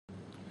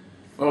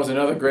Well, it was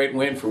another great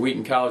win for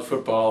Wheaton College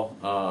football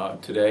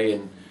today,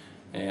 and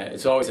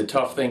it's always a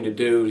tough thing to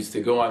do, is to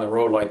go on the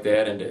road like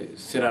that and to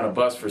sit on a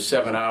bus for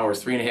 7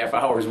 hours, 3.5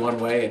 hours one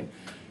way and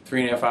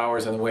 3.5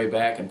 hours on the way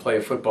back and play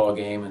a football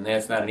game, and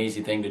that's not an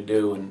easy thing to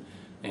do,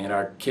 and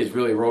our kids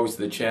really rose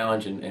to the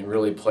challenge and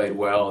really played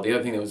well. The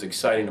other thing that was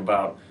exciting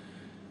about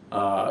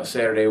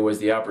Saturday was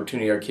the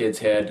opportunity our kids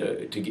had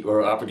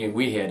opportunity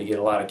we had to get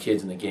a lot of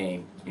kids in the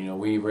game. You know,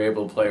 we were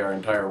able to play our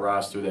entire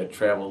roster that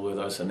traveled with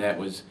us, and that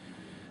was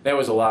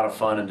a lot of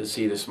fun, and to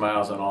see the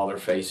smiles on all their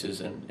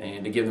faces, and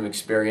to give them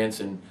experience.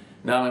 And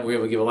not only were we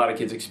able to give a lot of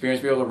kids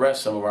experience, we were able to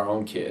rest some of our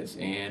own kids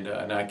and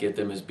not get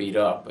them as beat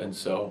up. And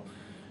so,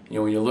 you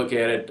know, when you look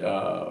at it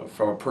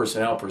from a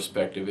personnel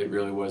perspective, it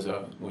really was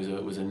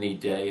a neat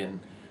day. And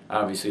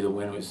obviously the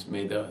win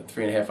made the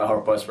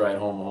 3.5-hour bus ride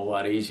home a whole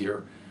lot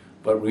easier.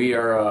 But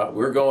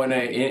we're going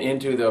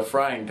into the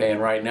frying pan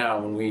right now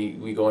when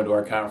we go into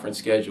our conference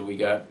schedule. We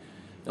got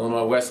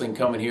Illinois Wesleyan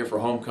coming here for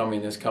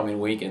homecoming this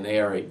coming week, and they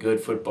are a good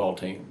football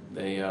team.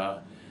 They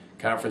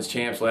conference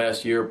champs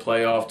last year,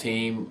 playoff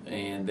team,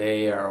 and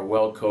they are a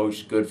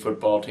well-coached, good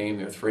football team.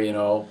 They're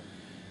 3-0,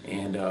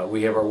 and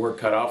we have our work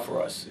cut out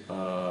for us.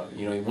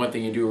 You know, one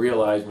thing you do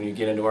realize when you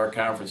get into our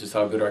conference is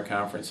how good our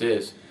conference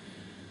is.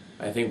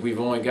 I think we've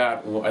only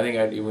got,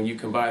 when you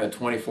combine the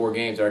 24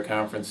 games our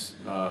conference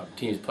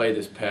teams played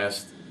this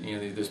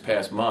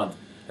past month,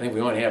 I think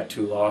we only have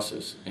 2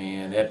 losses,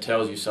 and that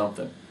tells you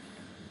something.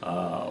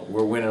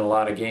 We're winning a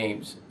lot of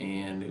games,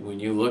 and when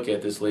you look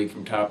at this league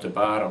from top to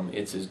bottom,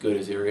 it's as good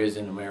as there is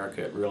in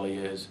America. It really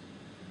is.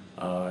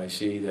 I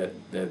see that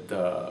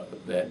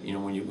you know,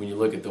 when you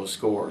look at those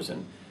scores,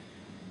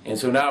 and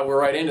so now we're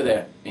right into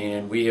that,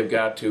 and we have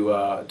got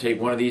to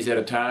take one of these at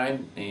a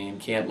time, and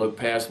can't look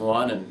past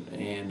one,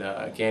 and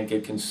can't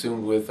get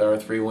consumed with our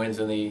 3 wins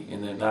in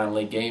the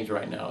non-league games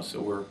right now.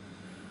 So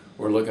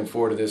we're looking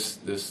forward to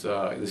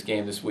this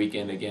game this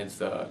weekend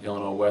against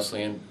Illinois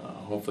Wesleyan.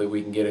 Hopefully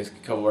we can get a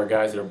couple of our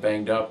guys that are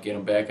banged up, get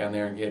them back on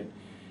there, and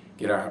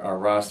get our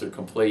roster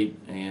complete.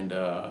 And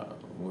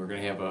we're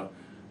gonna have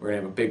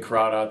a big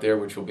crowd out there,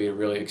 which will be a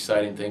really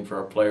exciting thing for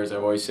our players.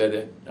 I've always said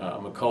that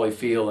McCulley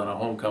Field on a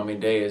homecoming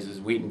day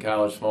is Wheaton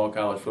College, small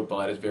college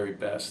football at its very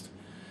best.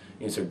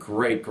 It's a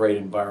great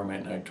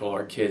environment, and I told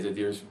our kids that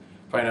there's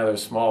probably another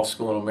small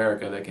school in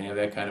America that can have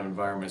that kind of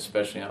environment,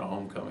 especially on a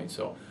homecoming.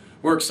 So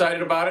we're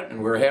excited about it,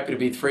 and we're happy to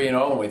be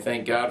 3-0, and we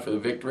thank God for the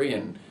victory,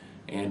 and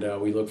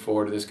we look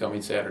forward to this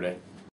coming Saturday.